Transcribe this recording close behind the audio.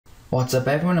What's up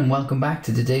everyone, and welcome back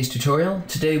to today's tutorial.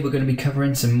 Today we're going to be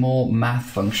covering some more math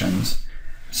functions.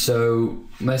 So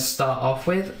let's start off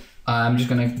with, I'm just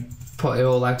going to put it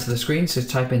all out to the screen. So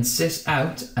type in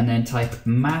sysout and then type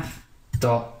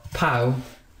math.pow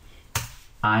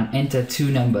and enter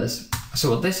two numbers. So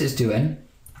what this is doing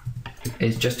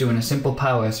is just doing a simple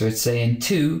power. So it's saying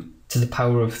 2 to the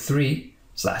power of 3.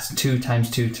 So that's 2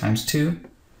 times 2 times 2.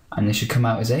 And this should come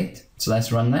out as 8. So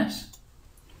let's run this.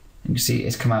 You can see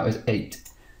it's come out as 8.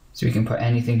 So we can put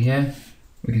anything here.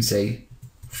 We can say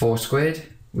 4 squared,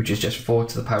 which is just 4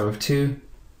 to the power of 2.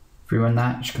 If we run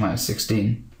that, it should come out as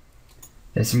 16.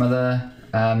 There's some other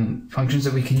functions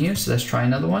that we can use. So let's try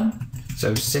another one.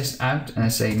 So sysout, and I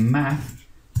say math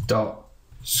dot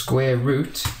square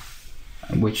root,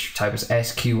 which type is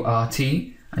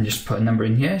SQRT, and just put a number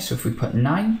in here. So if we put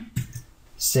 9,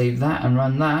 save that and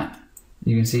run that,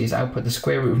 you can see it's output the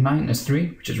square root of 9 as 3,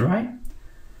 which is right.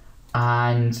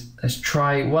 And let's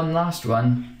try one last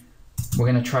one. We're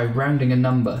going to try rounding a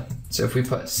number. So if we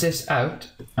put sysout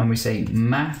and we say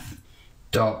math.round,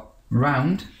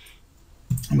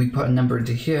 and we put a number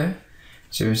into here,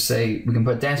 so we say we can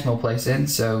put decimal place in,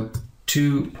 so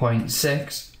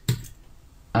 2.6,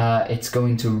 it's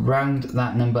going to round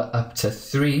that number up to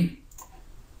 3.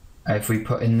 If we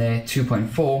put in there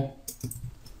 2.4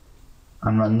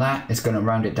 and run that, it's going to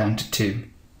round it down to 2.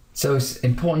 So it's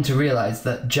important to realize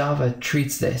that Java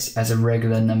treats this as a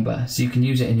regular number, so you can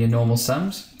use it in your normal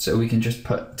sums. So we can just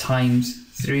put times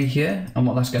 3 here, and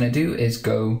what that's going to do is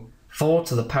go 4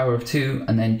 to the power of 2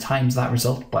 and then times that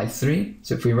result by 3.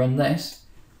 So if we run this,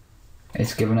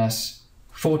 it's given us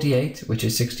 48, which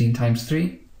is 16 times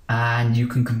 3. And you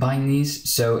can combine these.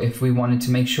 So if we wanted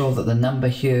to make sure that the number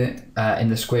here in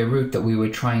the square root that we were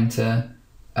trying to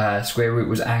square root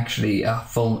was actually a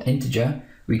full integer,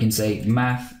 we can say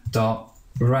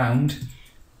math.round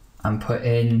and put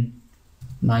in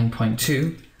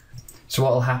 9.2. So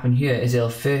what will happen here is it'll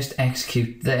first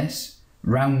execute this,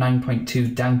 round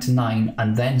 9.2 down to 9,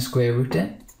 and then square root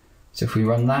it. So if we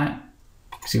run that,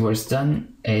 see what it's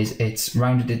done is it's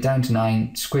rounded it down to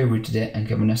 9, square rooted it, and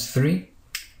given us 3.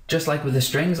 Just like with the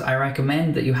strings, I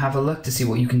recommend that you have a look to see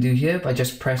what you can do here by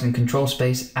just pressing Control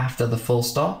Space after the full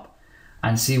stop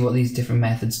and see what these different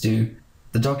methods do.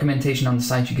 The documentation on the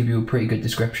site should give you a pretty good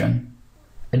description.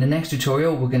 In the next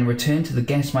tutorial, we're going to return to the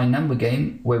Guess My Number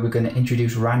game, where we're going to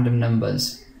introduce random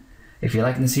numbers. If you're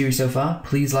liking the series so far,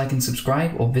 please like and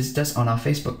subscribe or visit us on our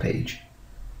Facebook page.